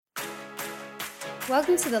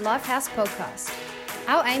Welcome to the Lifehouse Podcast.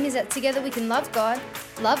 Our aim is that together we can love God,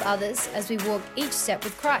 love others as we walk each step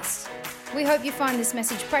with Christ. We hope you find this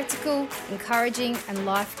message practical, encouraging, and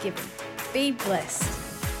life-giving. Be blessed.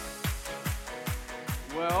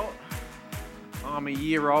 Well, I'm a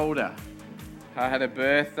year older. I had a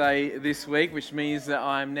birthday this week, which means that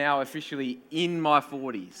I'm now officially in my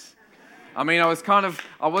 40s. I mean, I was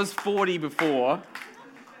 40 before.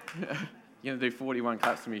 You're going to do 41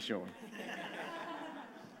 claps to me, Sean.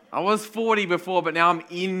 I was 40 before, but now I'm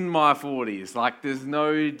in my 40s. Like, there's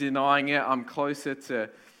no denying it. I'm closer to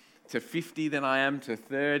 50 than I am to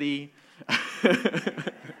 30.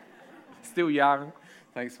 Still young.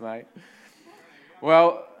 Thanks, mate.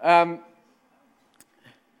 Well,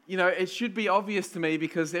 it should be obvious to me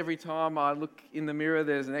because every time I look in the mirror,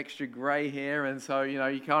 there's an extra grey hair. And so,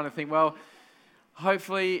 you kind of think, well,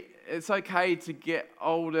 hopefully it's okay to get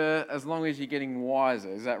older as long as you're getting wiser.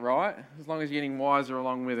 Is that right? As long as you're getting wiser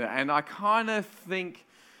along with it. And I kind of think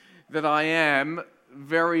that I am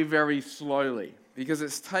very, very slowly because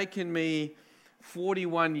it's taken me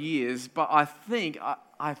 41 years, but I think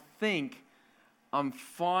I'm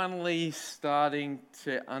finally starting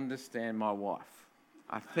to understand my wife.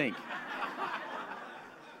 I think.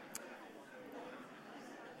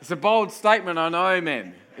 It's a bold statement, I know,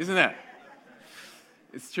 men, isn't it?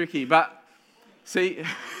 It's tricky, but see,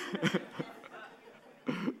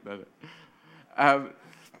 my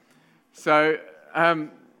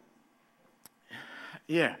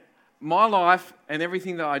life and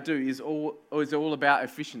everything that I do is all about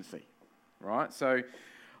efficiency, right? So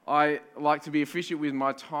I like to be efficient with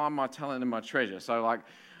my time, my talent, and my treasure. So like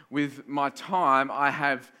with my time, I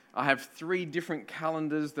have 3 different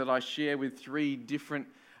calendars that I share with 3 different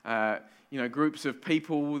groups of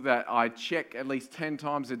people that I check at least 10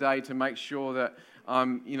 times a day to make sure that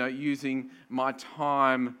I'm, using my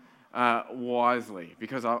time wisely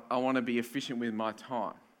because I want to be efficient with my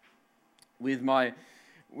time. With my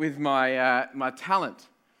talent,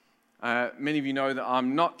 many of you know that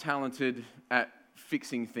I'm not talented at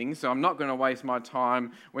fixing things, so I'm not going to waste my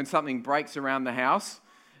time when something breaks around the house.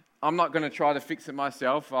 I'm not going to try to fix it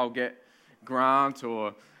myself. I'll get Grant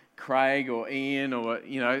or Craig or Ian or,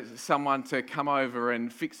 someone to come over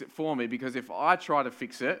and fix it for me because if I try to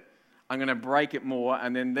fix it, I'm going to break it more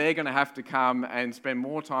and then they're going to have to come and spend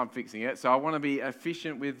more time fixing it. So I want to be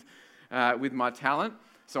efficient with my talent.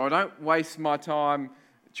 So I don't waste my time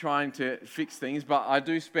trying to fix things, but I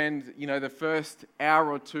do spend, the first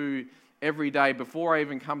hour or 2 every day before I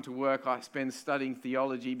even come to work, I spend studying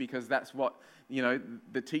theology because that's what,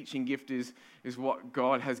 the teaching gift is what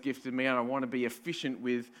God has gifted me, and I want to be efficient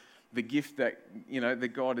with the gift that,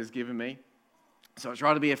 that God has given me. So I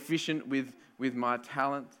try to be efficient with my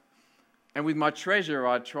talent. And with my treasure,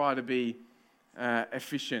 I try to be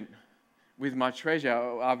efficient with my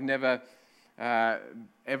treasure. I've never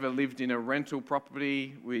ever lived in a rental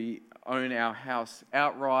property. We own our house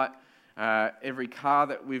outright. Every car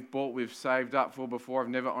that we've bought, we've saved up for before. I've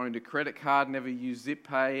never owned a credit card, never used Zip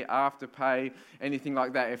Pay, Afterpay, anything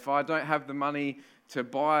like that. If I don't have the money to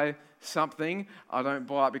buy something, I don't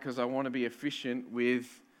buy it because I want to be efficient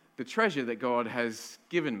with the treasure that God has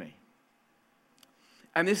given me.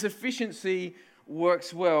 And this efficiency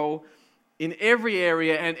works well in every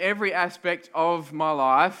area and every aspect of my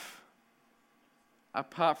life,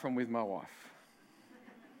 apart from with my wife.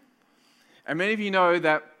 And many of you know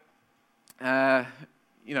that that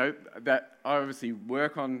I obviously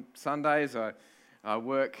work on Sundays. I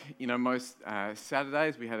work, most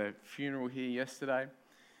Saturdays. We had a funeral here yesterday.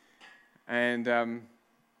 And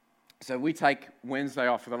so we take Wednesday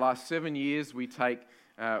off. For the last 7 years, we take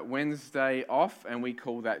Wednesday off, and we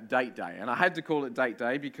call that date day. And I had to call it date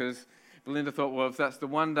day because Belinda thought, well, if that's the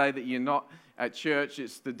one day that you're not at church,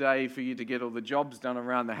 it's the day for you to get all the jobs done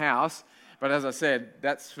around the house. But as I said,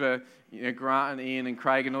 that's for Grant and Ian and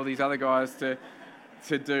Craig and all these other guys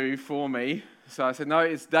to do for me. So I said, no,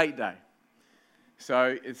 it's date day.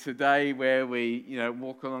 So it's a day where we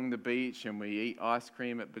walk along the beach and we eat ice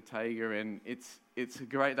cream at Bottega, and it's a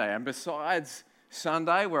great day. And besides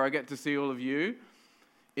Sunday, where I get to see all of you,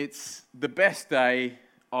 it's the best day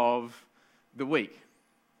of the week.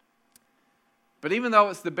 But even though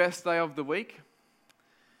it's the best day of the week,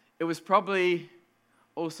 it was probably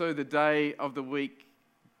also the day of the week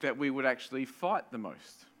that we would actually fight the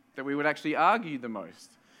most, that we would actually argue the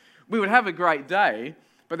most. We would have a great day,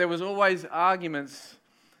 but there was always arguments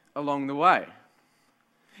along the way.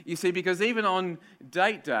 You see, because even on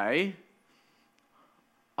date day,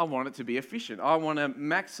 I want it to be efficient. I want to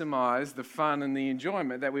maximize the fun and the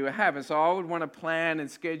enjoyment that we would have. And so I would want to plan and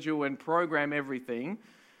schedule and program everything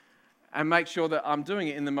and make sure that I'm doing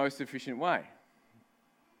it in the most efficient way.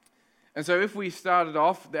 And so if we started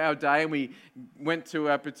off our day and we went to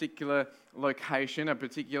a particular location, a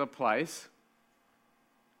particular place,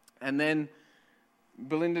 and then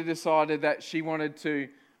Belinda decided that she wanted to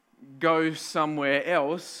go somewhere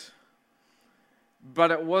else,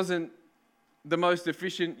 but it wasn't the most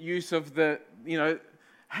efficient use of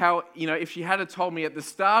if she had told me at the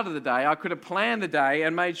start of the day, I could have planned the day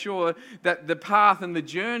and made sure that the path and the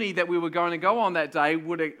journey that we were going to go on that day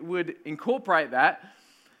would incorporate that.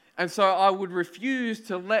 And so I would refuse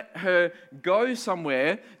to let her go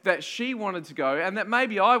somewhere that she wanted to go and that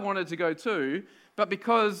maybe I wanted to go too, but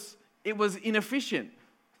because it was inefficient,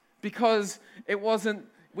 because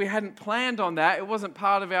we hadn't planned on that, it wasn't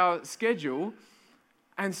part of our schedule,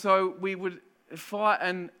 and so we would fight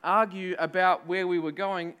and argue about where we were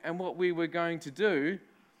going and what we were going to do,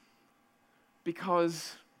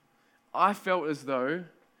 because I felt as though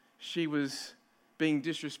she was being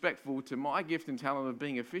disrespectful to my gift and talent of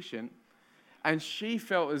being efficient, and she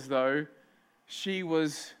felt as though she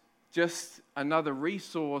was just another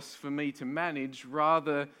resource for me to manage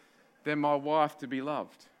rather than my wife to be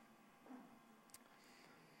loved.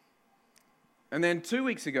 And then 2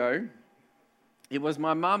 weeks ago, it was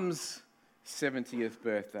my mum's 70th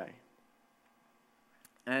birthday.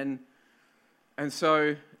 And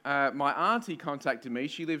so my auntie contacted me.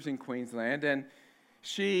 She lives in Queensland, and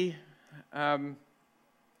she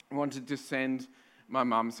wanted to send my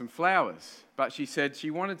mum some flowers. But she said she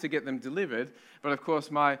wanted to get them delivered. But of course,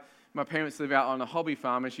 my parents live out on a hobby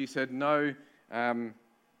farm, and she said no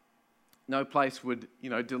place would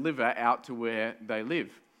deliver out to where they live.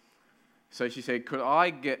 So she said,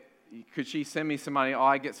 could she send me some money,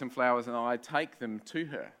 I get some flowers, and I take them to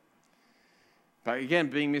her? But again,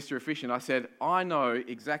 being Mr. Efficient, I said, I know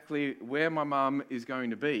exactly where my mum is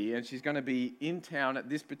going to be, and she's going to be in town at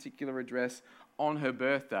this particular address on her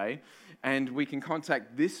birthday, and we can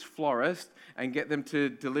contact this florist and get them to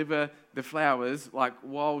deliver the flowers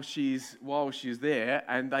while she's there,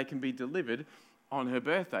 and they can be delivered on her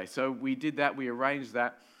birthday. So we did that, we arranged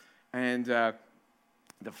that, and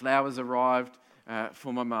the flowers arrived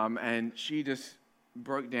for my mum, and she just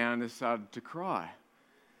broke down and started to cry.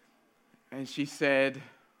 And she said,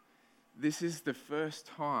 "This is the first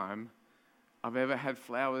time I've ever had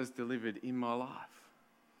flowers delivered in my life."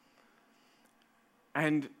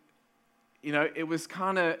 And, it was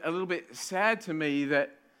kind of a little bit sad to me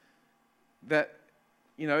that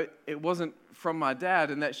it wasn't from my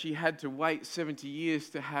dad and that she had to wait 70 years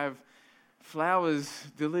to have flowers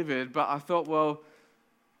delivered. But I thought, well,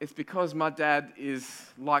 it's because my dad is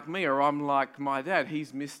like me, or I'm like my dad.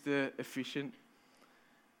 He's Mr. Efficient,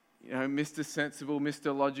 Mr. Sensible,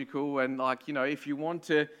 Mr. Logical, and if you want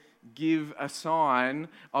to give a sign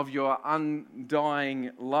of your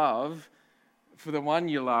undying love for the one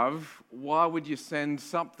you love, why would you send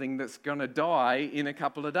something that's going to die in a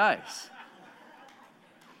couple of days?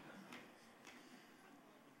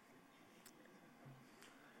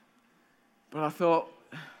 But I thought,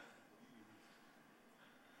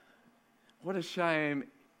 what a shame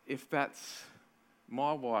if that's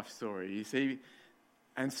my wife's story, you see.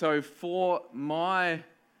 And so for my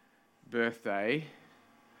birthday,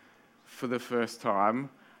 for the first time,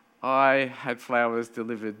 I had flowers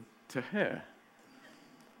delivered to her.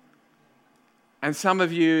 And some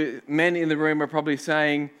of you men in the room are probably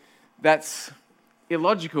saying, that's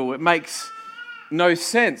illogical, it makes no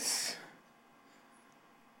sense.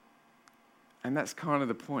 And that's kind of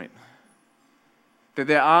the point. That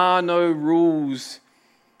there are no rules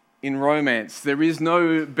in romance. There is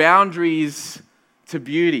no boundaries to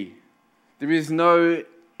beauty. There is no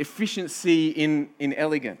efficiency in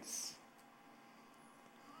elegance.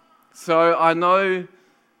 So I know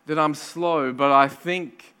that I'm slow, but I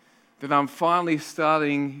think that I'm finally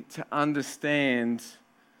starting to understand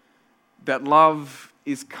that love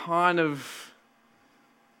is kind of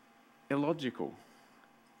illogical.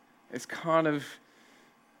 It's kind of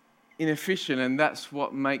inefficient, and that's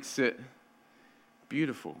what makes it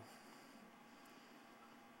beautiful.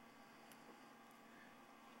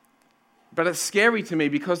 But it's scary to me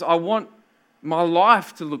because I want my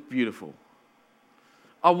life to look beautiful.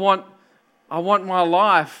 I want my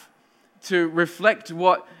life to reflect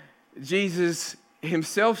what Jesus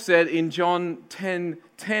himself said in John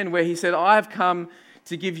 10:10, where he said, "I have come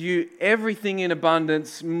to give you everything in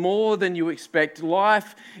abundance, more than you expect,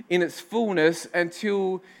 life in its fullness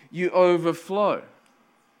until you overflow."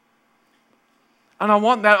 And I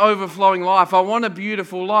want that overflowing life. I want a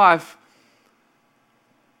beautiful life.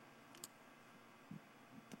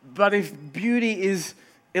 But if beauty is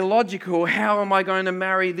illogical, how am I going to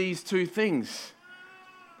marry these two things?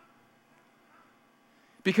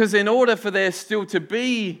 Because in order for there still to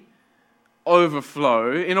be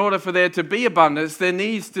overflow, in order for there to be abundance, there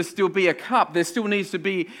needs to still be a cup. There still needs to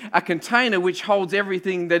be a container which holds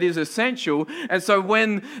everything that is essential. And so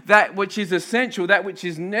when that which is essential, that which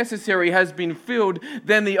is necessary has been filled,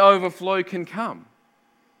 then the overflow can come.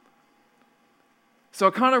 So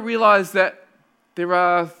I kind of realized that there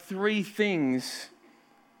are three things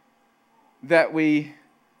that we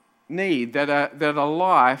need, that a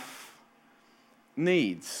life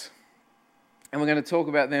needs. And we're going to talk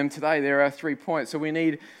about them today. There are 3 points. So we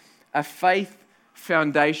need a faith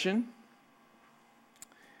foundation.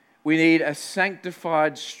 We need a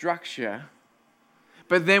sanctified structure.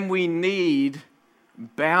 But then we need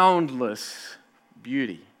boundless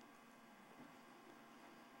beauty.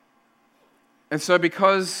 And so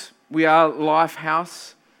because we are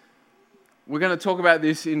Lifehouse, we're going to talk about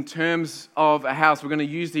this in terms of a house. We're going to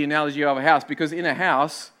use the analogy of a house, because in a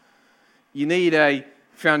house, you need a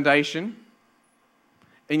foundation,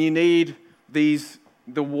 and you need the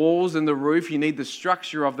walls and the roof. You need the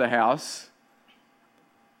structure of the house.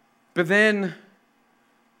 But then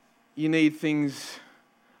you need things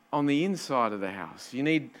on the inside of the house. You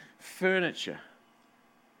need furniture.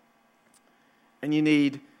 And you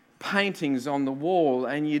need paintings on the wall.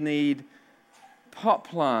 And you need pot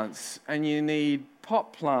plants. And you need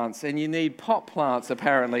pot plants. And you need pot plants,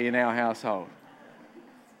 apparently, in our household.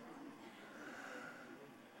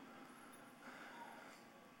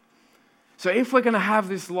 So if we're going to have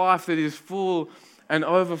this life that is full and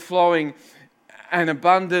overflowing and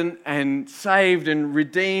abundant and saved and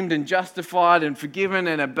redeemed and justified and forgiven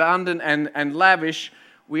and abundant and lavish,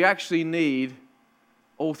 we actually need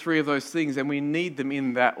all three of those things, and we need them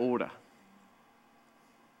in that order.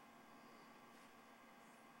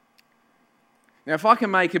 Now, if I can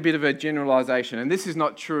make a bit of a generalization, and this is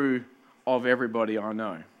not true of everybody I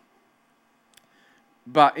know,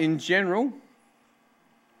 but in general,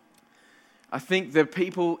 I think the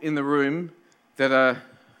people in the room that are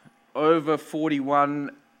over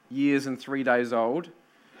 41 years and 3 days old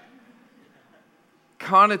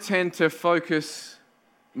kind of tend to focus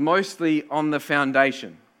mostly on the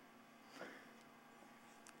foundation.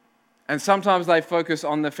 And sometimes they focus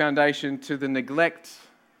on the foundation to the neglect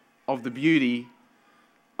of the beauty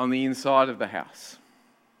on the inside of the house.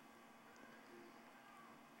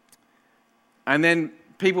 And then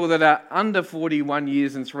people that are under 41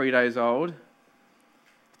 years and 3 days old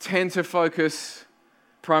tend to focus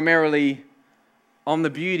primarily on the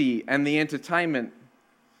beauty and the entertainment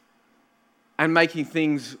and making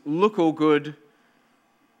things look all good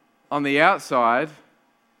on the outside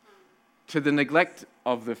to the neglect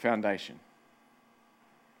of the foundation.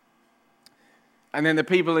 And then the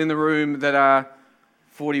people in the room that are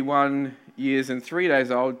 41 years and 3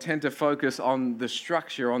 days old tend to focus on the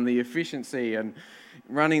structure, on the efficiency, and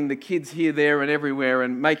running the kids here, there, and everywhere,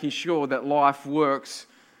 and making sure that life works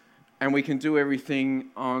and we can do everything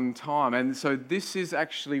on time. And so this is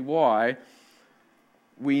actually why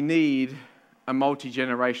we need a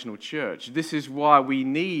multi-generational church. This is why we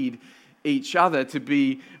need each other to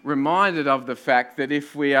be reminded of the fact that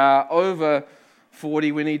if we are over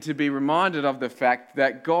 40, we need to be reminded of the fact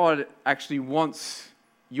that God actually wants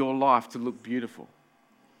your life to look beautiful.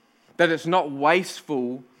 That it's not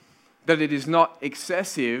wasteful, that it is not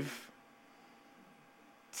excessive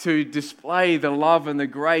to display the love and the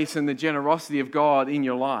grace and the generosity of God in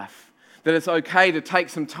your life. That it's okay to take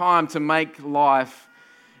some time to make life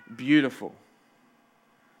beautiful.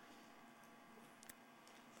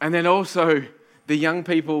 And then also, the young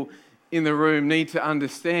people in the room need to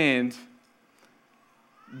understand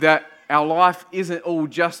that our life isn't all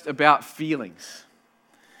just about feelings.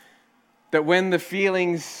 That when the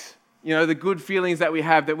feelings, the good feelings that we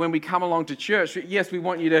have, that when we come along to church, yes, we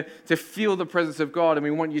want you to feel the presence of God, and we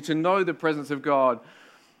want you to know the presence of God.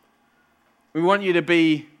 We want you to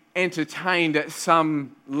be entertained at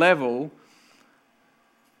some level.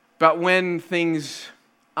 But when things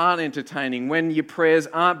aren't entertaining, when your prayers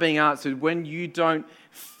aren't being answered, when you don't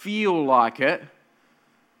feel like it,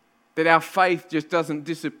 that our faith just doesn't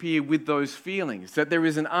disappear with those feelings, that there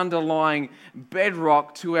is an underlying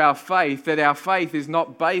bedrock to our faith, that our faith is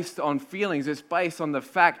not based on feelings, it's based on the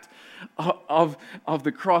fact of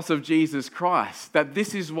the cross of Jesus Christ, that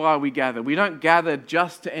this is why we gather. We don't gather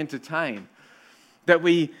just to entertain, that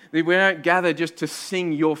we don't gather just to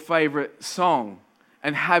sing your favorite song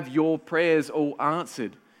and have your prayers all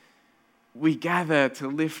answered. We gather to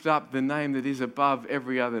lift up the name that is above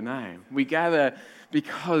every other name. We gather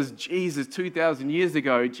because Jesus, 2,000 years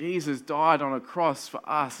ago, Jesus died on a cross for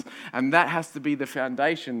us. And that has to be the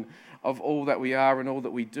foundation of all that we are and all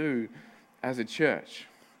that we do as a church.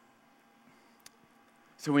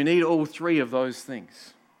 So we need all three of those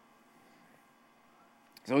things.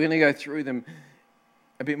 So we're going to go through them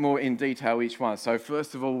a bit more in detail, each one. So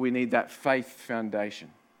first of all, we need that faith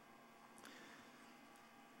foundation.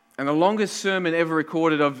 And the longest sermon ever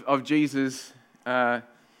recorded of Jesus, that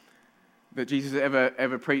Jesus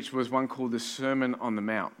ever preached, was one called the Sermon on the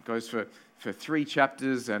Mount. It goes for 3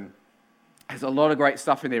 chapters and has a lot of great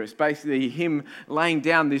stuff in there. It's basically him laying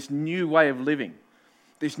down this new way of living,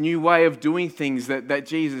 this new way of doing things that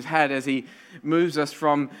Jesus had as he moves us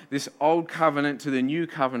from this old covenant to the new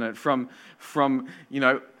covenant, from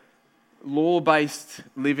law-based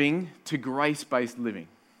living to grace-based living.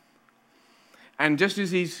 And just as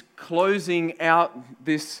he's closing out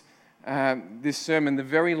this sermon, the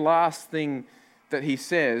very last thing that he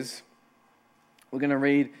says, we're going to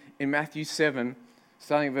read in Matthew 7,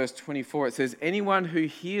 starting at verse 24. It says, "Anyone who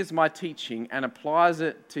hears my teaching and applies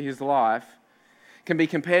it to his life can be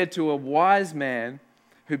compared to a wise man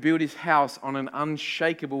who built his house on an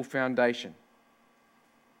unshakable foundation.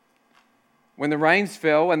 When the rains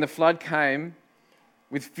fell and the flood came,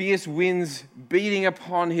 with fierce winds beating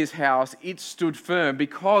upon his house, it stood firm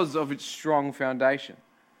because of its strong foundation.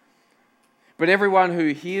 But everyone who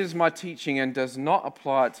hears my teaching and does not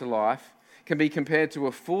apply it to life can be compared to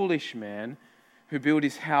a foolish man who built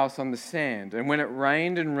his house on the sand. And when it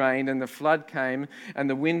rained and rained and the flood came and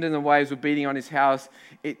the wind and the waves were beating on his house,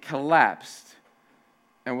 it collapsed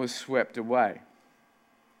and was swept away."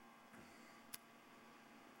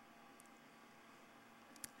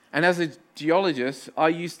 And as a geologist, I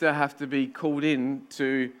used to have to be called in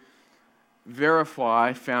to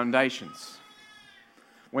verify foundations.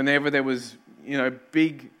 Whenever there was,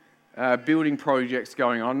 big building projects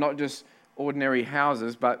going on, not just ordinary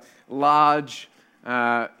houses, but large,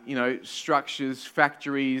 structures,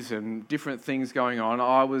 factories, and different things going on,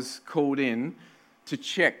 I was called in to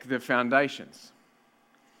check the foundations.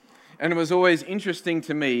 And it was always interesting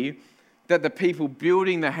to me that the people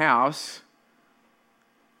building the house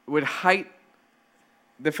would hate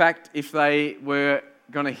the fact if they were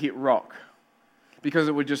going to hit rock, because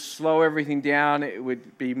it would just slow everything down, it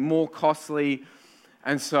would be more costly.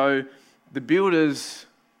 And so the builders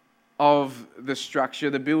of the structure,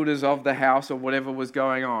 the builders of the house or whatever was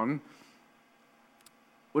going on,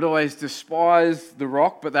 would always despise the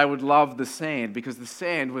rock, but they would love the sand because the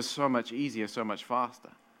sand was so much easier, so much faster.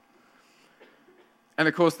 And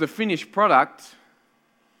of course, the finished product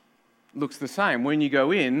looks the same. When you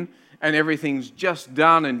go in and everything's just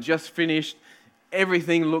done and just finished,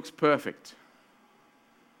 everything looks perfect.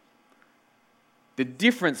 The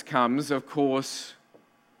difference comes, of course,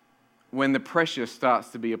 when the pressure starts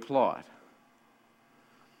to be applied.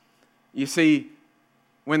 You see,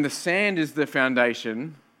 when the sand is the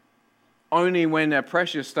foundation, only when a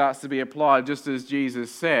pressure starts to be applied, just as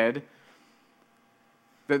Jesus said,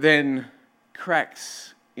 that then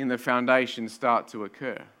cracks in the foundation start to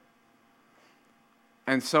occur.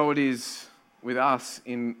 And so it is with us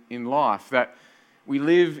in life, that we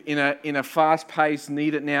live in a fast-paced,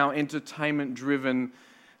 need-it-now, entertainment-driven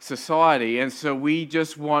society. And so we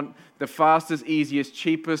just want the fastest, easiest,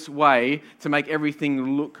 cheapest way to make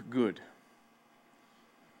everything look good.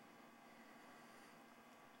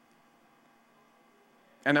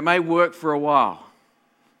 And it may work for a while.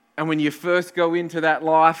 And when you first go into that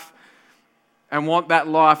life and want that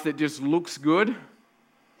life that just looks good,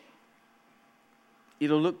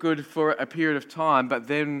 it'll look good for a period of time, but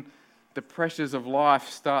then the pressures of life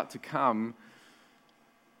start to come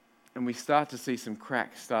and we start to see some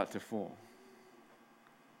cracks start to form.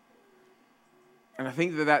 And I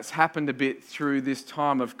think that that's happened a bit through this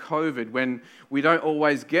time of COVID, when we don't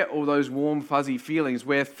always get all those warm, fuzzy feelings,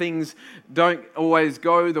 where things don't always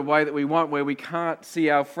go the way that we want, where we can't see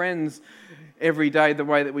our friends every day the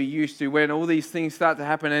way that we used to, when all these things start to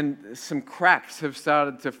happen and some cracks have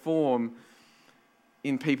started to form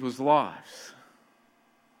in people's lives.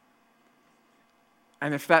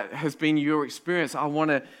 And if that has been your experience, I want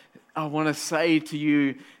to say to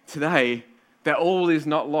you today that all is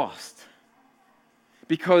not lost.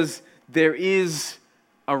 Because there is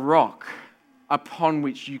a rock upon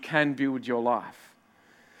which you can build your life.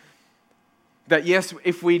 That yes,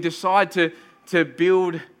 if we decide to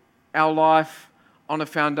build our life on a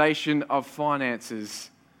foundation of finances,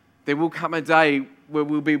 there will come a day where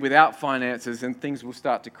we'll be without finances and things will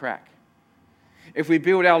start to crack. If we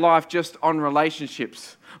build our life just on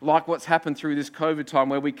relationships, like what's happened through this COVID time,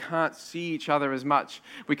 where we can't see each other as much,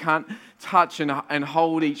 we can't touch and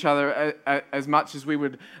hold each other as much as we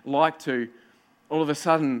would like to, all of a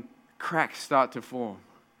sudden cracks start to form.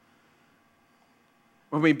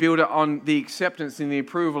 When we build it on the acceptance and the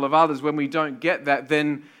approval of others, when we don't get that,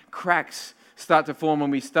 then cracks start to form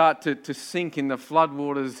and we start to sink in the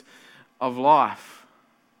floodwaters of life.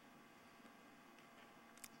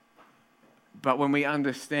 But when we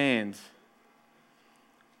understand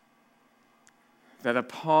that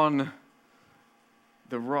upon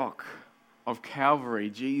the rock of Calvary,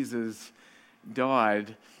 Jesus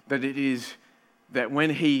died, that when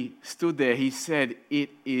he stood there, he said,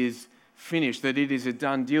 "It is finished," that it is a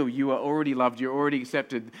done deal. You are already loved, you're already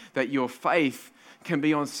accepted, that your faith can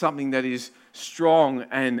be on something that is strong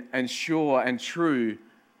and sure and true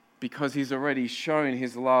because he's already shown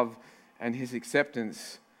his love and his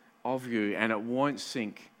acceptance of you, and it won't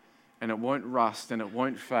sink, and it won't rust, and it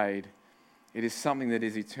won't fade. It is something that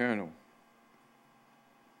is eternal.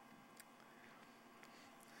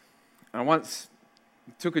 I once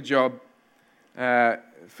took a job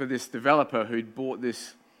for this developer who'd bought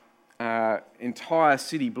this entire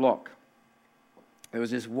city block. There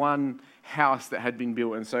was just one house that had been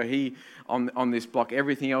built, and so he, on this block,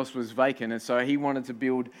 everything else was vacant, and so he wanted to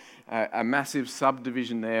build a massive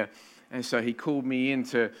subdivision there, and so he called me in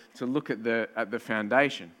to look at the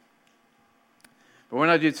foundation. But when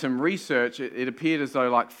I did some research, it appeared as though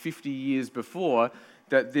like 50 years before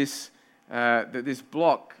that this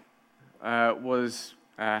block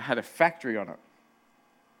had a factory on it.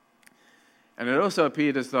 And it also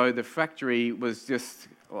appeared as though the factory was just,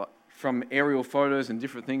 from aerial photos and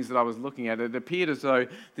different things that I was looking at, it appeared as though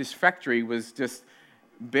this factory was just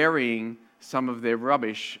burying some of their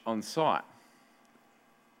rubbish on site.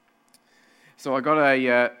 So I got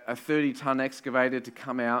a 30-ton excavator to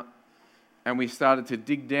come out, and we started to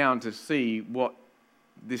dig down to see what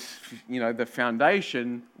this, the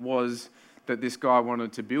foundation was that this guy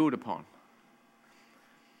wanted to build upon.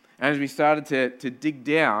 And as we started to dig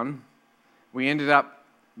down, we ended up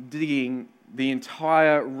digging the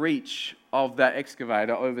entire reach of that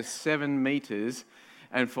excavator over 7 meters,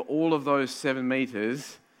 and for all of those 7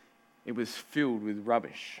 meters, it was filled with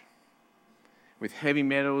rubbish, with heavy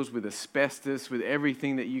metals, with asbestos, with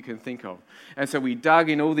everything that you can think of. And so we dug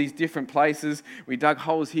in all these different places. We dug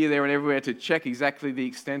holes here, there, and everywhere to check exactly the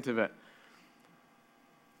extent of it.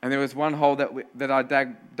 And there was one hole that I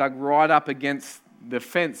dug right up against the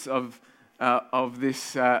fence of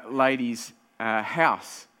this lady's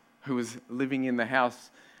house, who was living in the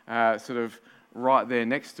house sort of right there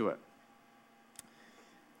next to it.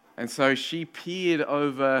 And so she peered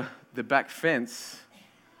over the back fence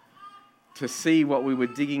to see what we were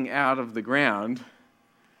digging out of the ground,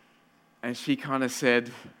 and she kind of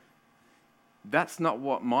said, "That's not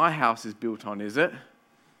what my house is built on, is it?"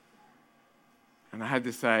 And I had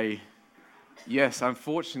to say, "Yes,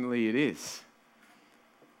 unfortunately it is."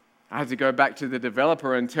 I had to go back to the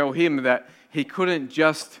developer and tell him that he couldn't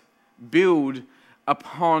just build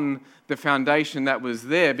upon the foundation that was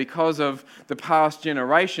there because of the past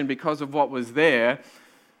generation, because of what was there,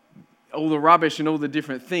 all the rubbish and all the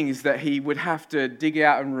different things, that he would have to dig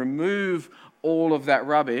out and remove all of that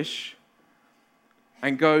rubbish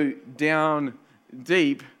and go down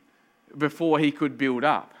deep before he could build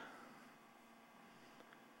up.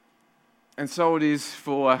 And so it is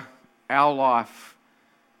for our life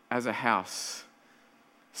as a house.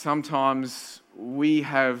 Sometimes we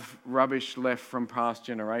have rubbish left from past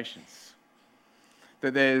generations.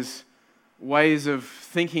 That there's ways of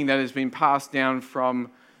thinking that has been passed down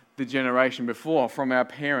from the generation before, from our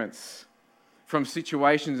parents, from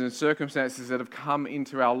situations and circumstances that have come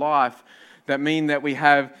into our life that mean that we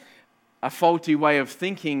have a faulty way of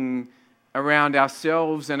thinking around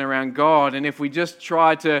ourselves and around God. And if we just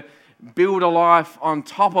try to build a life on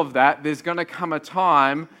top of that, there's going to come a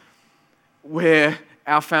time where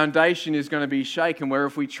our foundation is going to be shaken, where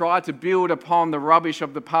if we try to build upon the rubbish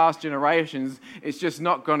of the past generations, it's just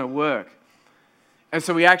not going to work. And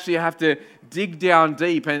so we actually have to dig down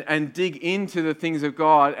deep and dig into the things of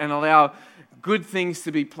God and allow good things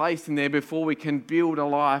to be placed in there before we can build a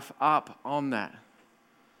life up on that.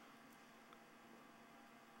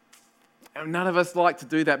 And none of us like to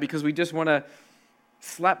do that because we just want to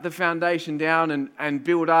slap the foundation down and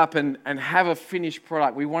build up and have a finished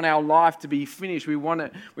product. We want our life to be finished. We want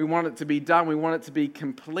it to be done. We want it to be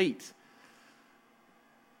complete.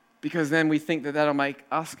 Because then we think that that'll make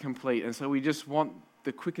us complete. And so we just want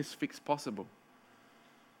the quickest fix possible.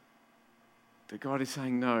 But God is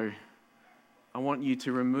saying, no, I want you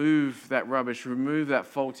to remove that rubbish, remove that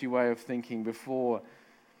faulty way of thinking before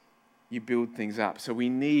you build things up. So we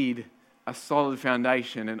need a solid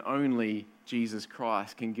foundation, and only Jesus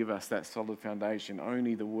Christ can give us that solid foundation.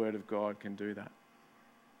 Only the Word of God can do that.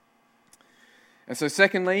 And so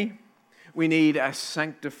secondly, we need a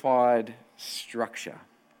sanctified structure.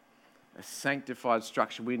 A sanctified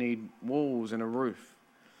structure. We need walls and a roof.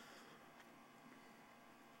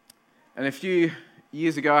 And a few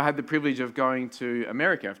years ago, I had the privilege of going to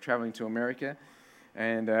America, of traveling to America.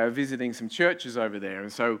 and visiting some churches over there.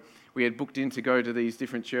 And so we had booked in to go to these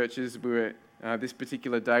different churches. We were this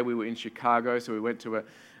particular day we were in Chicago, so we went to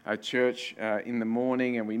a church in the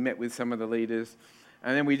morning, and we met with some of the leaders.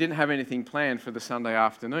 And then we didn't have anything planned for the Sunday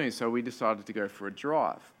afternoon, so we decided to go for a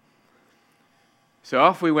drive. So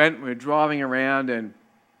off we went. We were driving around, and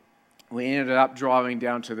we ended up driving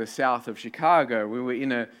down to the south of Chicago. We were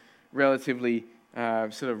in a relatively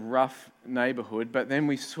sort of rough neighborhood, but then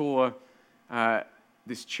we saw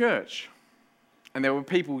this church, and there were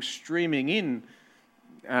people streaming in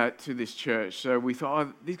to this church. So we thought,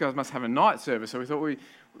 oh, these guys must have a night service. So we thought,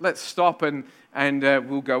 let's stop and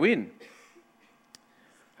we'll go in.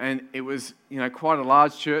 And it was, quite a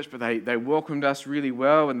large church, but they welcomed us really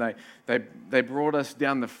well, and they brought us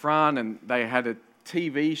down the front, and they had a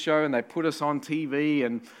TV show, and they put us on TV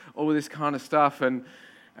and all this kind of stuff, and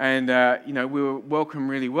we were welcomed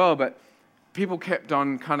really well. But people kept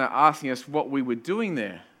on kind of asking us what we were doing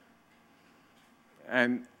there,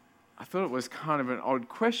 and I thought it was kind of an odd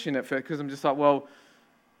question at first, because I'm just like, well,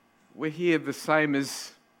 we're here the same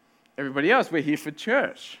as everybody else. We're here for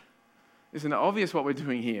church. Isn't it obvious what we're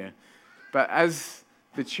doing here? But as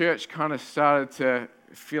the church kind of started to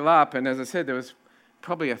fill up, and as I said, there was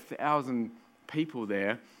probably 1,000 people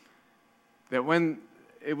there, that when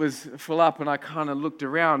it was full up and I kind of looked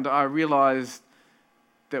around, I realized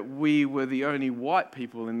that we were the only white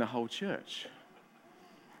people in the whole church.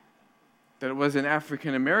 That it was an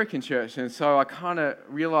African American church. And so I kind of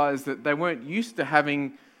realized that they weren't used to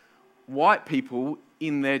having white people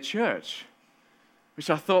in their church, which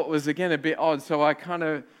I thought was, again, a bit odd. So I kind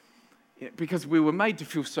of, because we were made to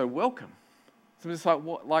feel so welcome. So I'm just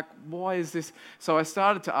like, why is this? So I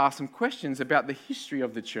started to ask some questions about the history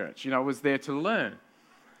of the church. I was there to learn.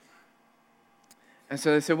 And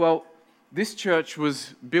so they said, well, this church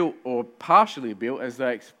was built, or partially built, as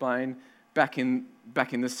they explained, back in the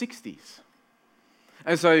 60s.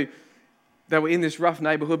 And so they were in this rough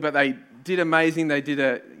neighborhood, but they did amazing. They did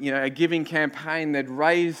a giving campaign. They'd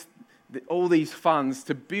raised all these funds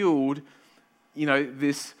to build,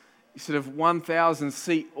 this sort of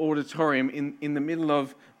 1,000-seat auditorium in the middle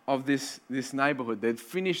of this neighborhood. They'd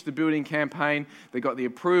finished the building campaign. They got the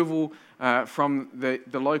approval from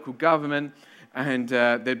the local government, and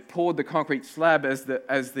they'd poured the concrete slab as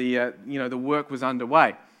the work was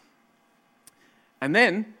underway. And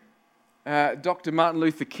then Dr. Martin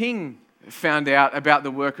Luther King found out about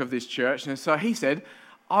the work of this church, and so he said,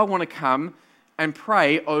 I want to come and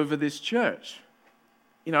pray over this church.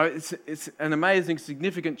 It's an amazing,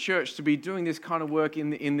 significant church to be doing this kind of work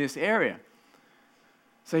in this area.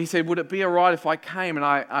 So he said, would it be all right if I came and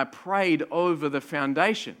I prayed over the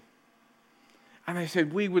foundation? And they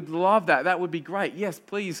said, we would love that. That would be great. Yes,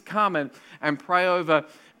 please come and pray over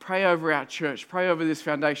our church, pray over this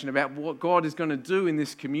foundation, about what God is going to do in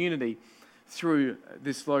this community through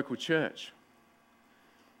this local church.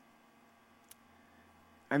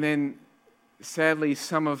 And then, sadly,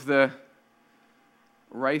 some of the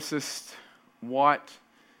racist white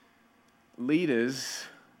leaders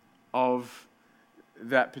of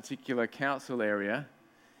that particular council area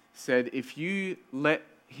said, if you let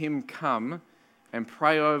him come and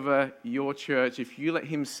pray over your church, if you let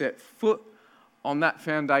him set foot on that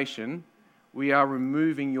foundation, we are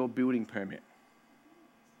removing your building permit.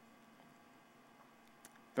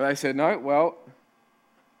 But they said, no, well,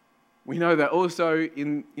 we know that also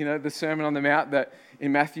in the Sermon on the Mount, that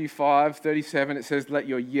in Matthew 5:37 it says, let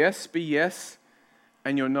your yes be yes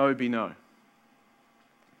and your no be no.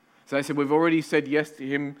 So they said, we've already said yes to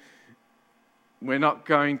him. We're not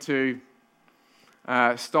going to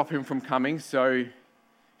stop him from coming. So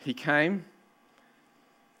he came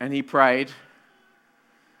and he prayed,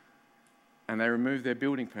 and they removed their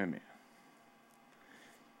building permit.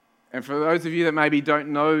 And for those of you that maybe don't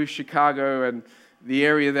know Chicago and the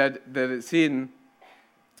area that it's in,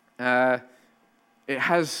 it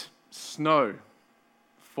has snow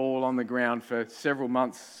fall on the ground for several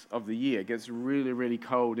months of the year. It gets really, really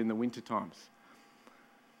cold in the winter times.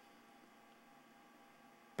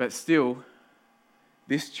 But still,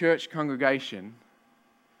 this church congregation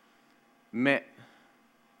met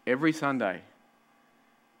every Sunday,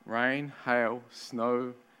 rain, hail,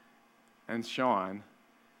 snow, and shine,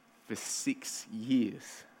 for 6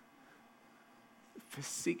 years. For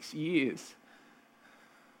 6 years.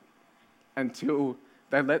 Until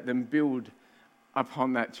they let them build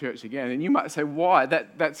upon that church again. And you might say, why?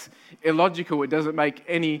 That's illogical. It doesn't make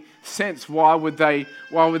any sense. Why would they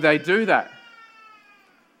do that?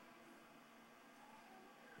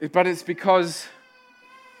 But it's because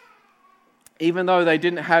even though they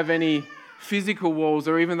didn't have any physical walls,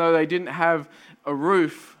 or even though they didn't have a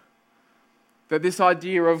roof, That this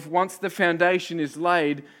idea of once the foundation is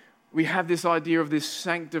laid, we have this idea of this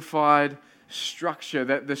sanctified structure,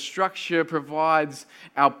 that the structure provides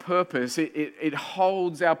our purpose. It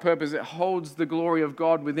holds our purpose. It holds the glory of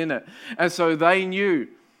God within it. And so they knew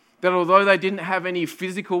that although they didn't have any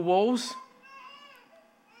physical walls,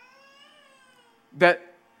 that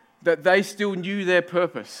they still knew their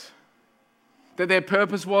purpose. That their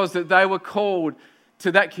purpose was that they were called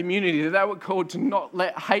to that community, that they were called to not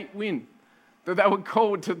let hate win, that they were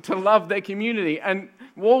called to love their community. And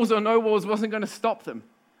walls or no walls wasn't going to stop them.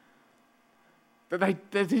 That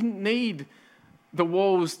they didn't need the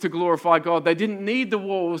walls to glorify God. They didn't need the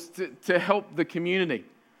walls to help the community.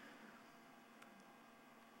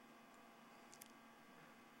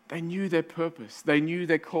 They knew their purpose. They knew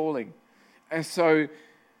their calling. And so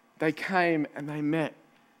they came and they met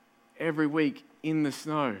every week in the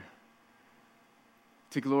snow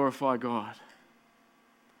to glorify God.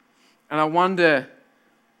 And I wonder,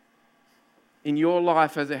 in your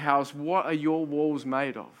life as a house, what are your walls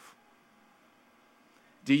made of?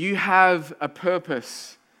 Do you have a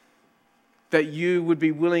purpose that you would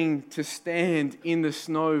be willing to stand in the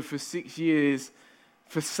snow for 6 years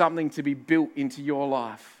for something to be built into your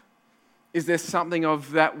life? Is there something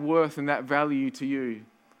of that worth and that value to you?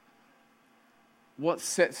 What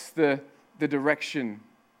sets the direction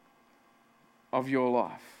of your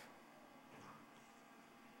life?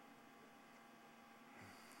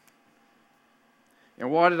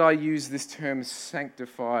 And why did I use this term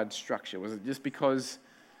sanctified structure? Was it just because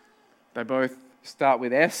they both start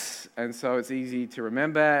with S and so it's easy to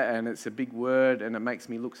remember and it's a big word and it makes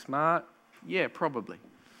me look smart? Yeah, probably.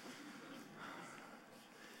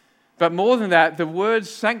 But more than that, the word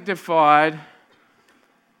sanctified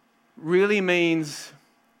really means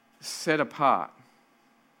set apart.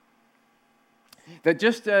 That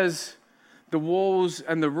just as the walls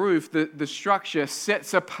and the roof, the structure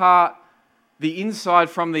sets apart the inside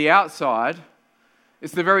from the outside,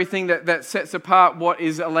 it's the very thing that sets apart what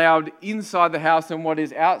is allowed inside the house and what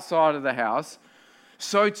is outside of the house.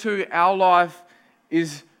 So too, our life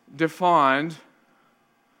is defined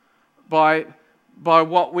by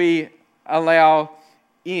what we allow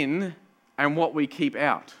in and what we keep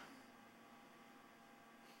out.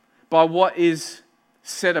 By what is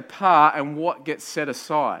set apart and what gets set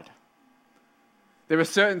aside. There are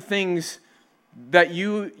certain things that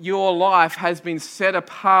your life has been set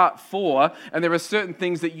apart for, and there are certain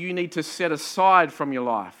things that you need to set aside from your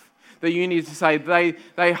life. That you need to say,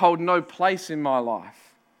 they hold no place in my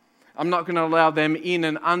life. I'm not going to allow them in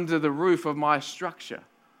and under the roof of my structure.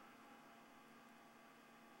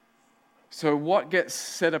 So what gets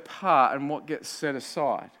set apart and what gets set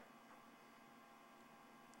aside?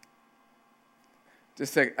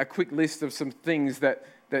 Just a quick list of some things that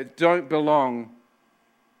don't belong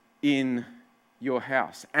in your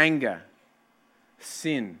house. Anger,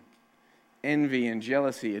 sin, envy and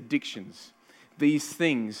jealousy, addictions. These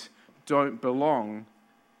things don't belong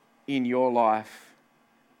in your life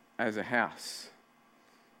as a house.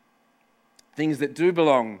 Things that do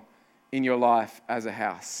belong in your life as a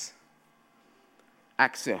house.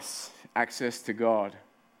 Access to God.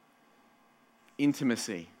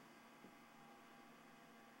 Intimacy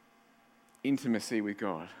with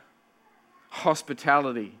God.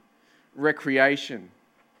 Hospitality, recreation,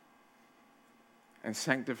 and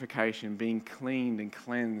sanctification, being cleaned and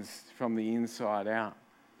cleansed from the inside out.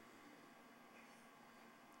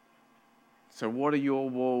 So what are your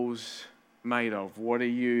walls made of? What are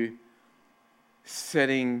you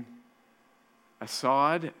setting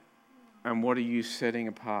aside and what are you setting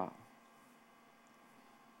apart?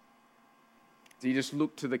 Do you just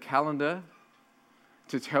look to the calendar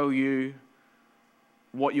to tell you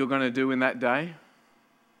what you're going to do in that day?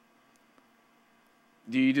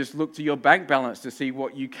 Do you just look to your bank balance to see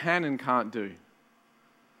what you can and can't do?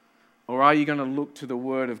 Or are you going to look to the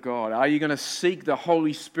Word of God? Are you going to seek the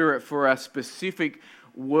Holy Spirit for a specific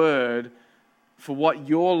word for what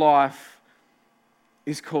your life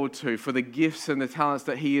is called to, for the gifts and the talents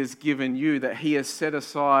that He has given you, that He has set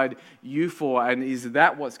aside you for? And is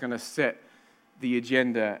that what's going to set the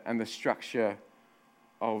agenda and the structure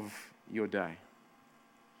of your day?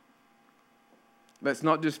 Let's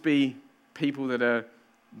not just be people that are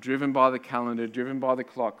driven by the calendar, driven by the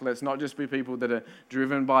clock. Let's not just be people that are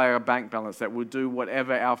driven by our bank balance, that will do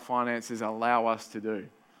whatever our finances allow us to do.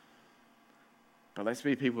 But let's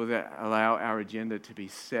be people that allow our agenda to be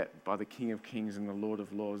set by the King of Kings and the Lord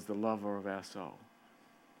of Lords, the lover of our soul.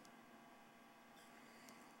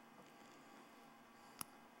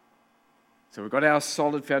 So we've got our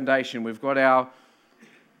solid foundation, we've got our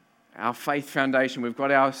faith foundation, we've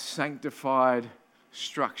got our sanctified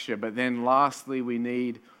structure. But then lastly, we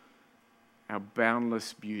need our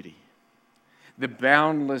boundless beauty. The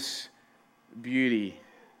boundless beauty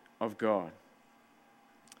of God.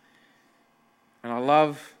 And I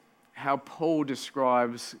love how Paul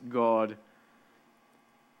describes God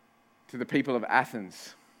to the people of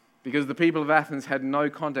Athens. Because the people of Athens had no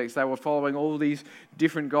context. They were following all these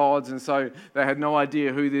different gods, and so they had no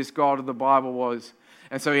idea who this God of the Bible was.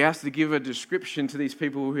 And so he has to give a description to these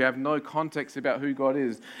people who have no context about who God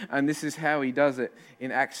is. And this is how he does it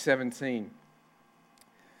in Acts 17.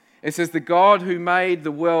 It says, the God who made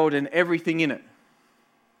the world and everything in it,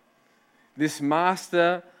 this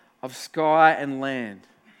master of sky and land.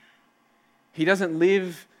 He doesn't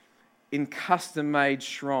live in custom-made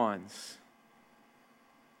shrines,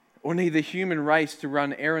 or need the human race to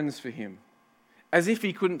run errands for him, as if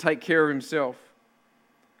he couldn't take care of himself.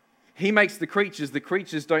 He makes the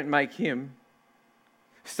creatures don't make him.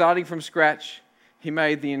 Starting from scratch, he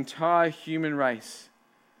made the entire human race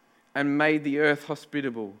and made the earth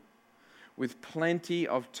hospitable, with plenty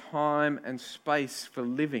of time and space for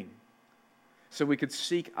living, so we could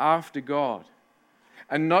seek after God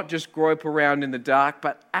and not just grope around in the dark,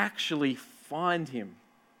 but actually find him.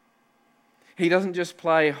 He doesn't just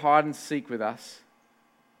play hide and seek with us.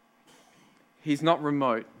 He's not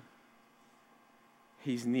remote.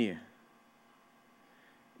 He's near.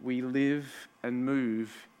 We live and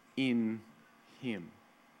move in him.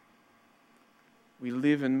 We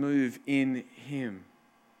live and move in him.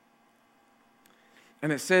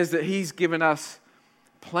 And it says that he's given us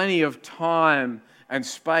plenty of time and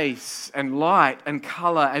space and light and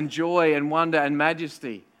color and joy and wonder and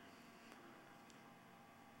majesty.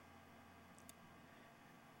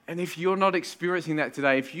 And if you're not experiencing that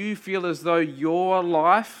today, if you feel as though your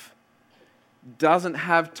life doesn't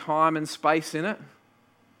have time and space in it,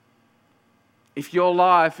 if your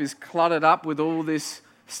life is cluttered up with all this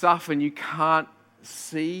stuff and you can't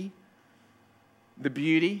see the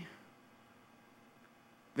beauty,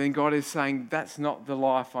 then God is saying, that's not the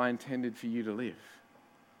life I intended for you to live.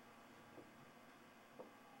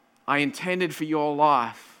 I intended for your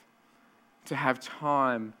life to have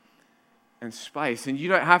time and space. And you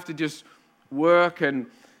don't have to just work and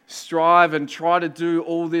strive and try to do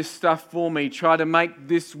all this stuff for me, try to make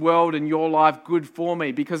this world and your life good for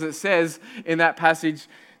me, because it says in that passage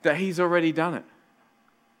that he's already done it.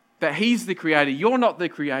 That he's the creator. You're not the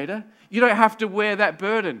creator. You don't have to wear that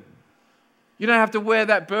burden. You don't have to wear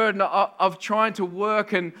that burden of trying to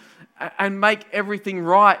work and make everything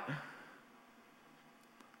right.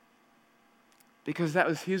 Because that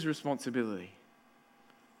was his responsibility.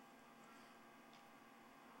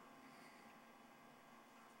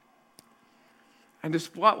 And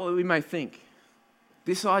despite what we may think,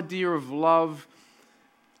 this idea of love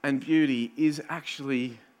and beauty is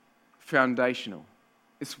actually foundational.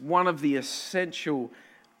 It's one of the essential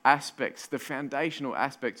aspects, the foundational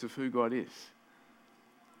aspects of who God is.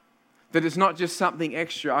 That it's not just something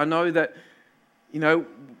extra. I know that,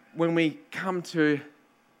 when we come to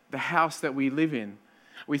the house that we live in,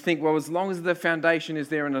 we think, well, as long as the foundation is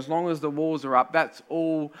there and as long as the walls are up, that's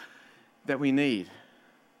all that we need.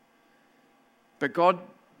 But God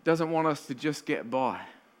doesn't want us to just get by.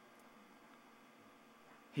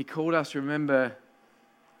 He called us, remember,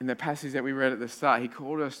 in the passage that we read at the start, he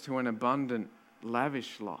called us to an abundant,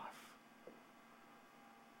 lavish life.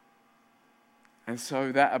 And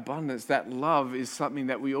so that abundance, that love is something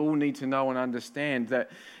that we all need to know and understand, that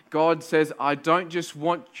God says, I don't just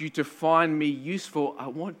want you to find me useful, I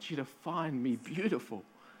want you to find me beautiful.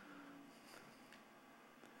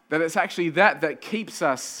 That it's actually that keeps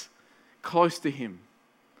us close to him.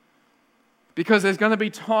 Because there's going to be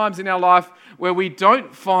times in our life where we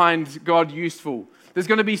don't find God useful. There's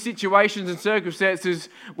going to be situations and circumstances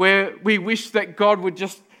where we wish that God would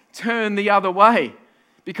just turn the other way,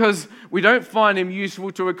 because we don't find him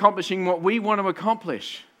useful to accomplishing what we want to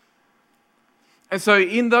accomplish. And so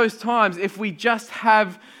in those times, if we just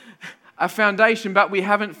have a foundation but we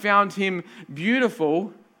haven't found him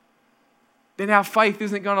beautiful, then our faith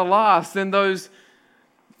isn't going to last. Then those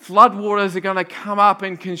floodwaters are going to come up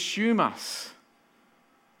and consume us.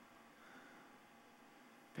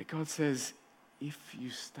 But God says, if you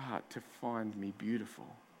start to find me beautiful,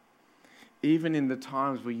 even in the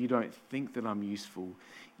times where you don't think that I'm useful,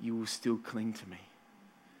 you will still cling to me.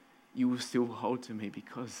 You will still hold to me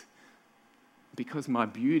because my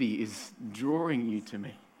beauty is drawing you to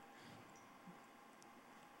me.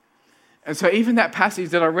 And so even that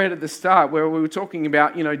passage that I read at the start where we were talking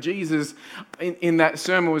about, Jesus in that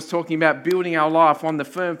sermon was talking about building our life on the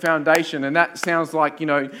firm foundation. And that sounds like,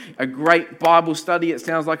 a great Bible study. It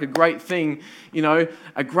sounds like a great thing,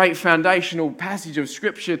 a great foundational passage of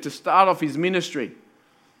Scripture to start off his ministry.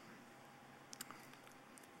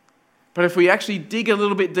 But if we actually dig a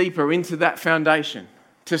little bit deeper into that foundation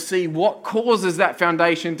to see what causes that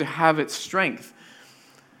foundation to have its strength,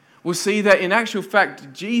 we'll see that in actual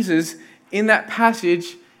fact, Jesus, in that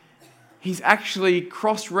passage, he's actually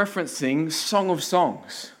cross-referencing Song of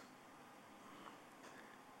Songs.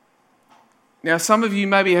 Now, some of you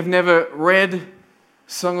maybe have never read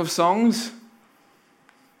Song of Songs,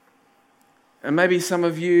 and maybe some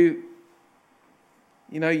of you,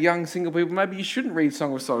 young single people, maybe you shouldn't read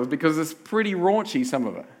Song of Songs because it's pretty raunchy, some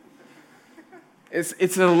of it.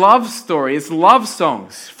 It's a love story. It's love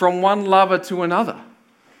songs from one lover to another.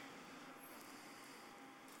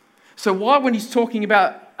 So why, when he's talking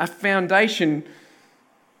about a foundation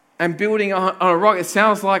and building on a rock, it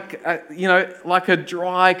sounds like a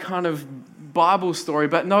dry kind of Bible story,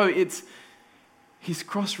 but no, he's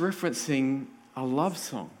cross-referencing a love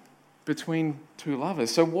song between two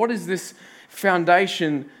lovers. So what is this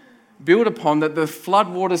foundation built upon that the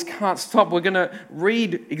floodwaters can't stop? We're going to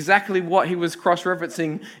read exactly what he was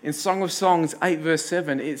cross-referencing in Song of Songs 8 verse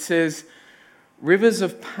 7. It says, "Rivers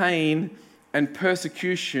of pain and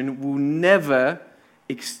persecution will never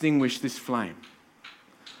extinguish this flame."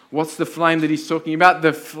 What's the flame that he's talking about?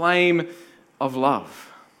 The flame of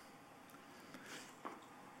love.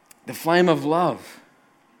 The flame of love.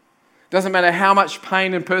 Doesn't matter how much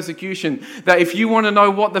pain and persecution, that if you want to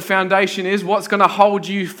know what the foundation is, what's going to hold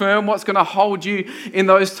you firm, what's going to hold you in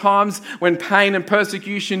those times when pain and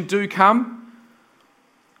persecution do come,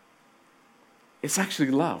 it's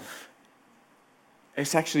actually love.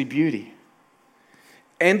 It's actually beauty.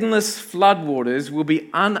 Endless floodwaters will be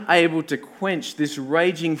unable to quench this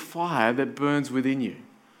raging fire that burns within you.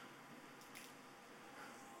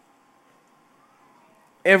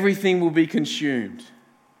 Everything will be consumed.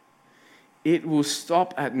 It will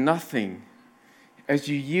stop at nothing as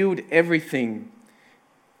you yield everything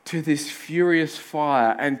to this furious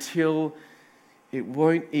fire until it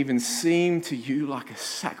won't even seem to you like a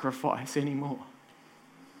sacrifice anymore.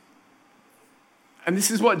 And this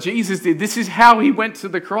is what Jesus did. This is how he went to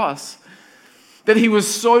the cross. That he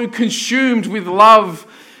was so consumed with love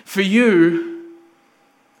for you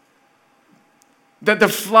that the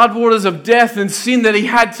floodwaters of death and sin that he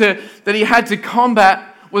had to combat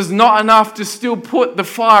was not enough to still put the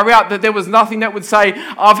fire out, that there was nothing that would say,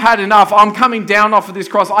 "I've had enough, I'm coming down off of this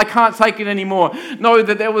cross, I can't take it anymore." No,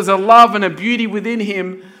 that there was a love and a beauty within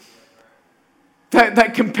him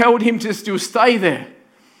that compelled him to still stay there.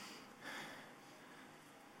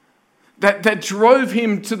 That drove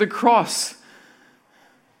him to the cross.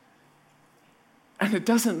 And it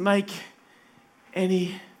doesn't make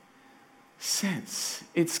any sense.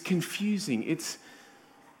 It's confusing. It's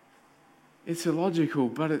illogical,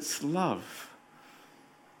 but it's love.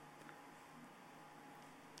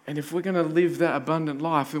 And if we're going to live that abundant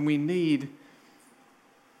life, then we need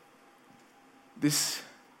this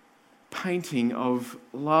painting of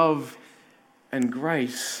love and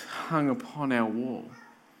grace hung upon our wall.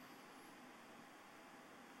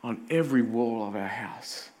 On every wall of our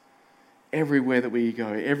house. Everywhere that we go,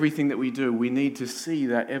 everything that we do, we need to see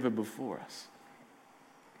that ever before us.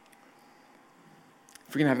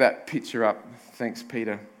 If we can have that picture up. Thanks,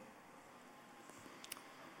 Peter.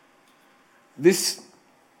 This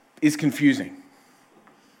is confusing.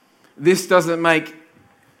 This doesn't make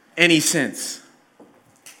any sense.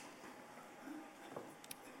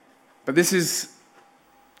 But this is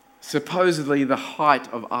supposedly the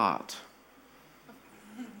height of art.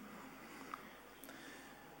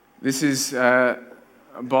 This is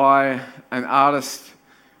by an artist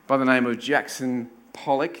by the name of Jackson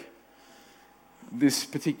Pollock. This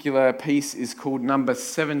particular piece is called number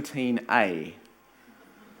 17A.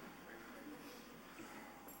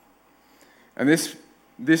 And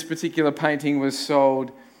this particular painting was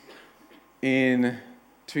sold in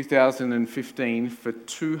 2015 for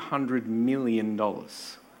 $200 million.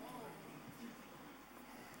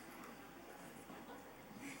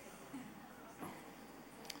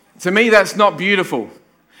 To me, that's not beautiful.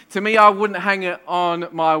 To me, I wouldn't hang it on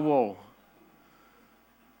my wall.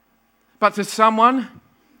 But to someone,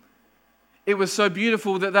 it was so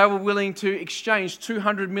beautiful that they were willing to exchange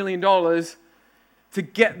 $200 million to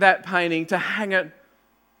get that painting, to hang it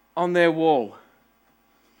on their wall.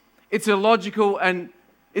 It's illogical and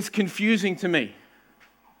it's confusing to me.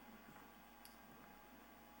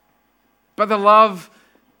 But the love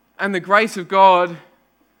and the grace of God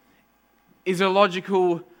is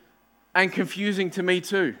illogical and confusing to me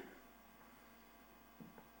too.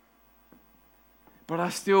 But I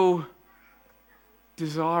still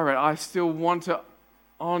desire it. I still want to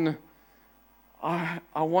I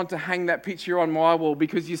want to hang that picture on my wall,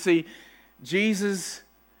 because you see, Jesus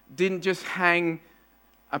didn't just hang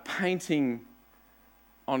a painting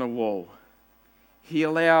on a wall. He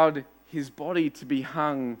allowed his body to be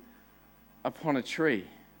hung upon a tree.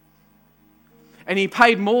 And he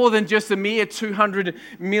paid more than just a mere $200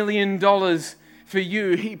 million for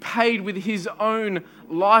you. He paid with his own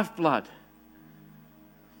lifeblood.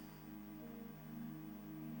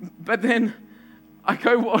 But then I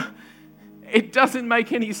go, well, it doesn't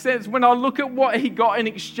make any sense when I look at what he got in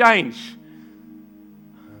exchange.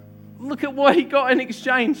 Look at what he got in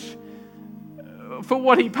exchange for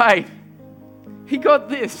what he paid. He got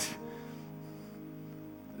this.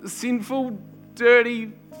 Sinful,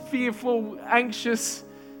 dirty, fearful, anxious.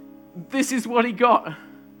 This is what he got.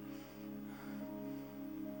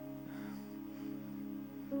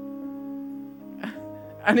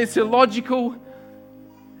 And it's illogical,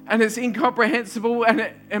 and it's incomprehensible, and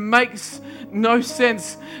it makes no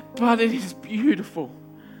sense, but it is beautiful.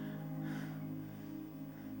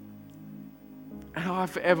 And I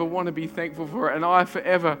forever want to be thankful for it, and I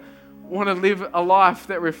forever want to live a life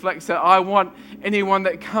that reflects that. I want anyone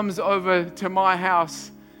that comes over to my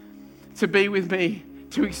house to be with me,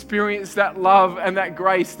 to experience that love and that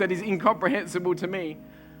grace that is incomprehensible to me.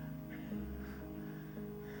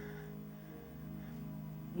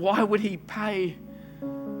 Why would he pay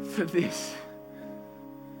for this?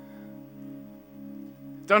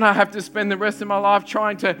 Don't I have to spend the rest of my life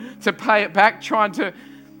trying to pay it back, trying to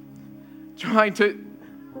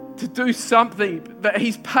do something? That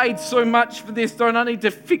he's paid so much for this. Don't I need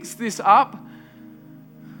to fix this up?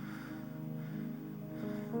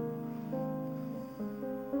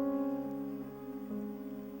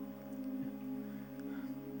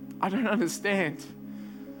 I don't understand,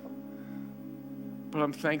 but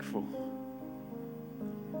I'm thankful.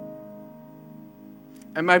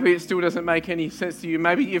 And maybe it still doesn't make any sense to you.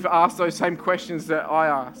 Maybe you've asked those same questions that I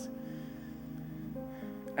asked.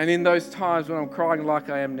 And in those times when I'm crying like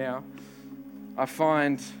I am now, I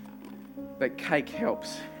find that cake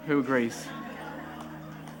helps. Who agrees?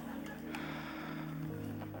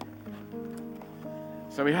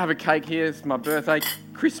 So we have a cake here. It's my birthday.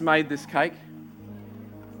 Chris made this cake.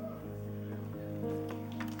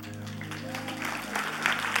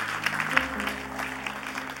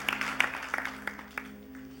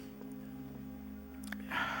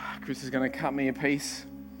 Chris is going to cut me a piece.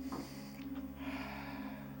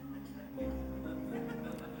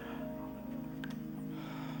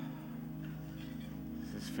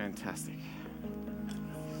 This is fantastic.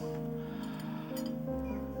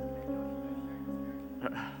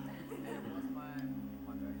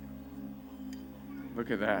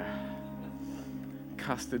 Look at that.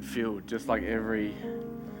 Custard filled, just like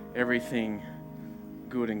everything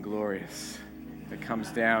good and glorious that comes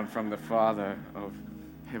down from the Father of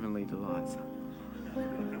heavenly delights.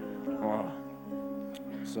 Oh,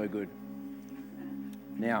 so good.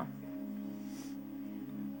 Now,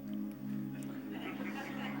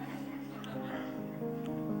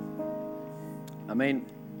 I mean,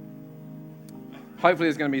 hopefully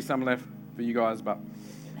there's going to be some left for you guys, but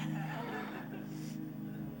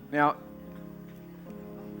now,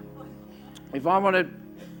 if I wanted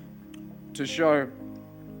to show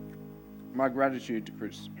my gratitude to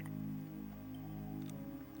Chris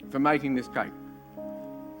for making this cake,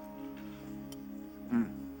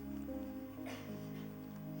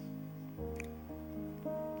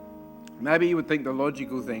 maybe you would think the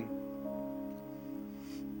logical thing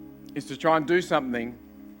is to try and do something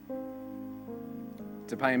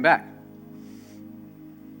to pay him back.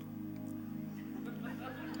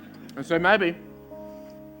 And so maybe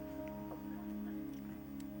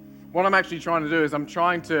what I'm actually trying to do is I'm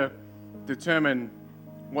trying to determine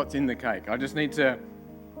what's in the cake. I just need to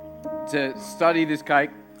study this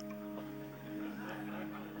cake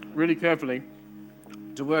really carefully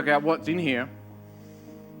to work out what's in here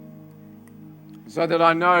so that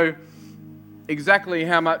I know exactly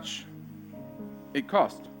how much it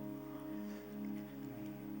cost.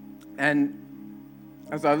 And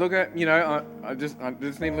as I look at, I just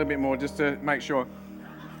need a little bit more just to make sure.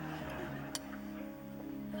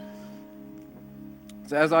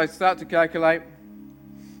 So as I start to calculate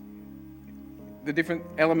the different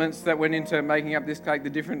elements that went into making up this cake, the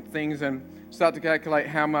different things, and start to calculate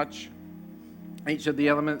how much each of the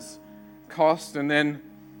elements cost, and then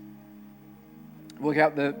work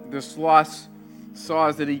out the slice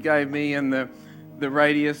size that he gave me and the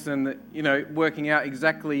radius, and working out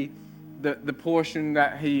exactly the portion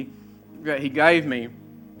that he gave me,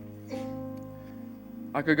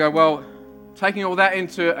 I could go, well, taking all that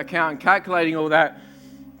into account and calculating all that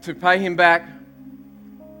to pay him back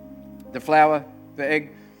the flour, the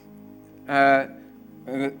egg,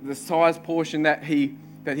 the size portion that he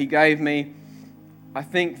gave me, I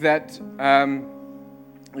think that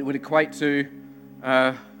it would equate to,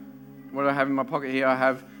 what do I have in my pocket here? I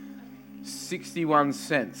have 61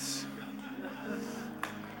 cents.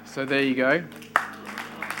 So there you go.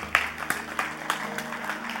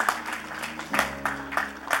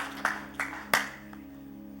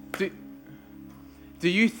 Do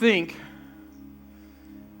you think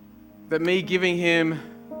that me giving him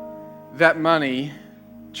that money,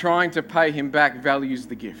 trying to pay him back, values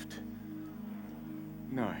the gift?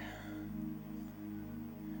 No.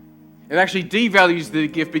 It actually devalues the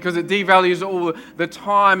gift because it devalues all the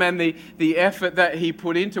time and the effort that he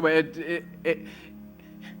put into it. It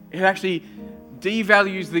actually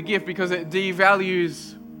devalues the gift because it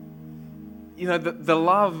devalues, the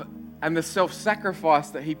love and the self-sacrifice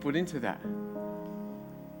that he put into that.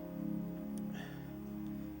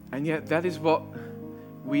 And yet that is what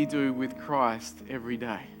we do with Christ every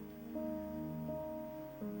day.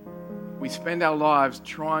 We spend our lives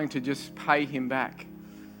trying to just pay him back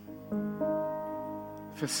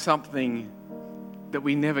for something that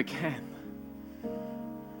we never can.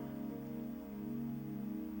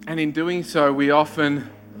 And in doing so, we often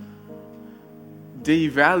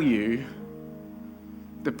devalue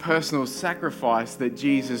the personal sacrifice that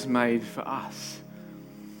Jesus made for us.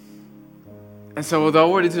 And so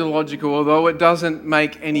although it is illogical, although it doesn't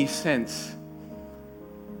make any sense,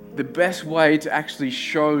 the best way to actually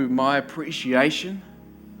show my appreciation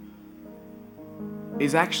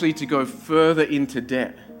is actually to go further into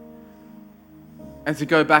debt and to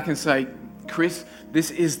go back and say, Chris,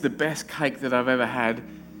 this is the best cake that I've ever had.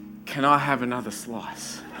 Can I have another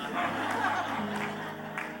slice?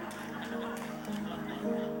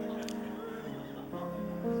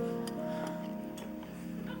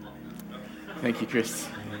 Thank you, Chris.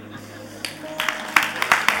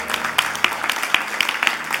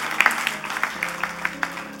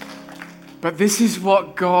 But this is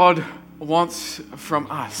what God wants from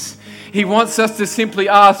us. He wants us to simply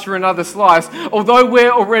ask for another slice. Although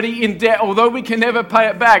we're already in debt, although we can never pay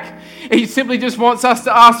it back, he simply just wants us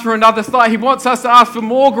to ask for another slice. He wants us to ask for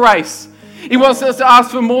more grace. He wants us to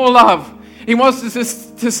ask for more love. He wants us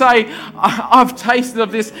to say, I've tasted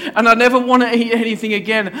of this and I never want to eat anything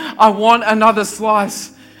again. I want another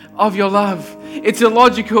slice of your love. It's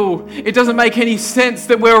illogical. It doesn't make any sense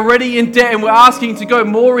that we're already in debt and we're asking to go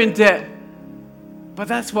more in debt. But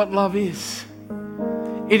that's what love is.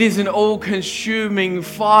 It is an all-consuming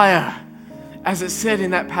fire, as it said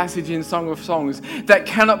in that passage in Song of Songs, that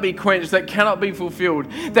cannot be quenched, that cannot be fulfilled,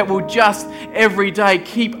 that will just every day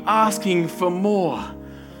keep asking for more.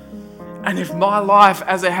 And if my life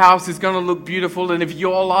as a house is going to look beautiful, and if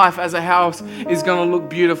your life as a house is going to look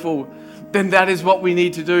beautiful, then that is what we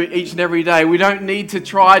need to do each and every day. We don't need to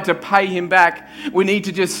try to pay him back. We need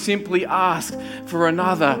to just simply ask for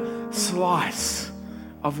another slice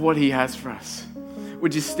of what he has for us.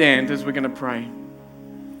 Would you stand as we're going to pray?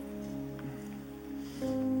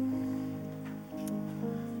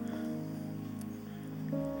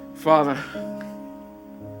 Father,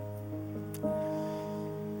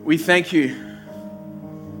 we thank you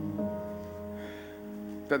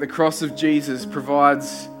that the cross of Jesus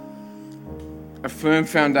provides a firm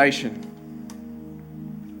foundation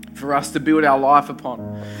for us to build our life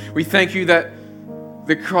upon. We thank you that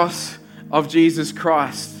the cross of Jesus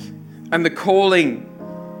Christ and the calling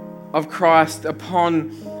of Christ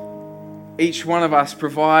upon each one of us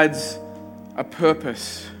provides a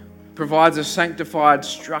purpose, provides a sanctified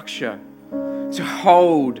structure to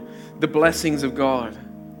hold the blessings of God.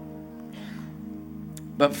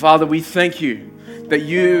 But Father, we thank you that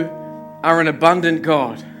you are an abundant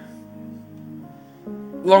God,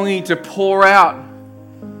 longing to pour out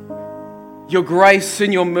your grace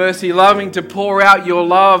and your mercy, loving to pour out your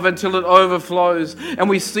love until it overflows. And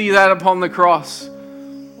we see that upon the cross.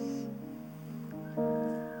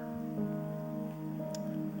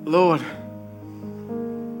 Lord,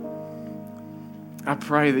 I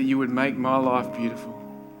pray that you would make my life beautiful.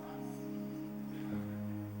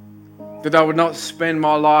 That I would not spend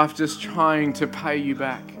my life just trying to pay you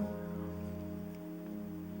back.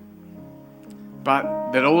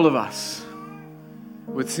 But that all of us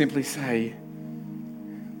would simply say,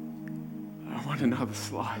 I want another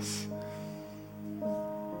slice.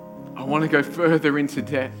 I want to go further into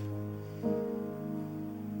debt.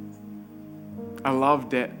 I love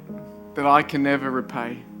debt that I can never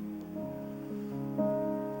repay.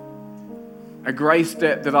 a grace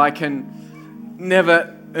debt that I can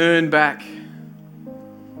never earn back.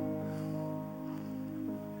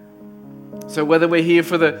 So whether we're here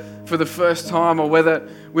for the first time or whether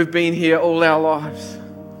we've been here all our lives,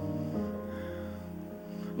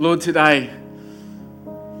 Lord, today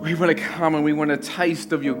we want to come and we want to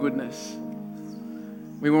taste of your goodness.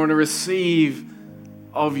 We want to receive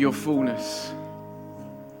of your fullness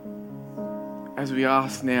as we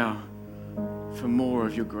ask now for more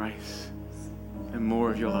of your grace and more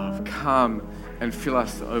of your love. Come and fill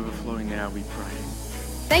us to overflowing now, we pray.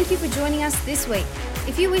 Thank you for joining us this week.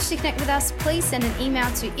 If you wish to connect with us, please send an email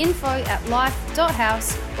to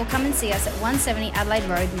info@life.house or come and see us at 170 Adelaide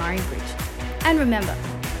Road, Murray Bridge. And remember,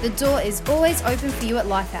 the door is always open for you at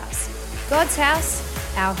Lifehouse. God's house,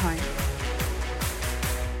 our home.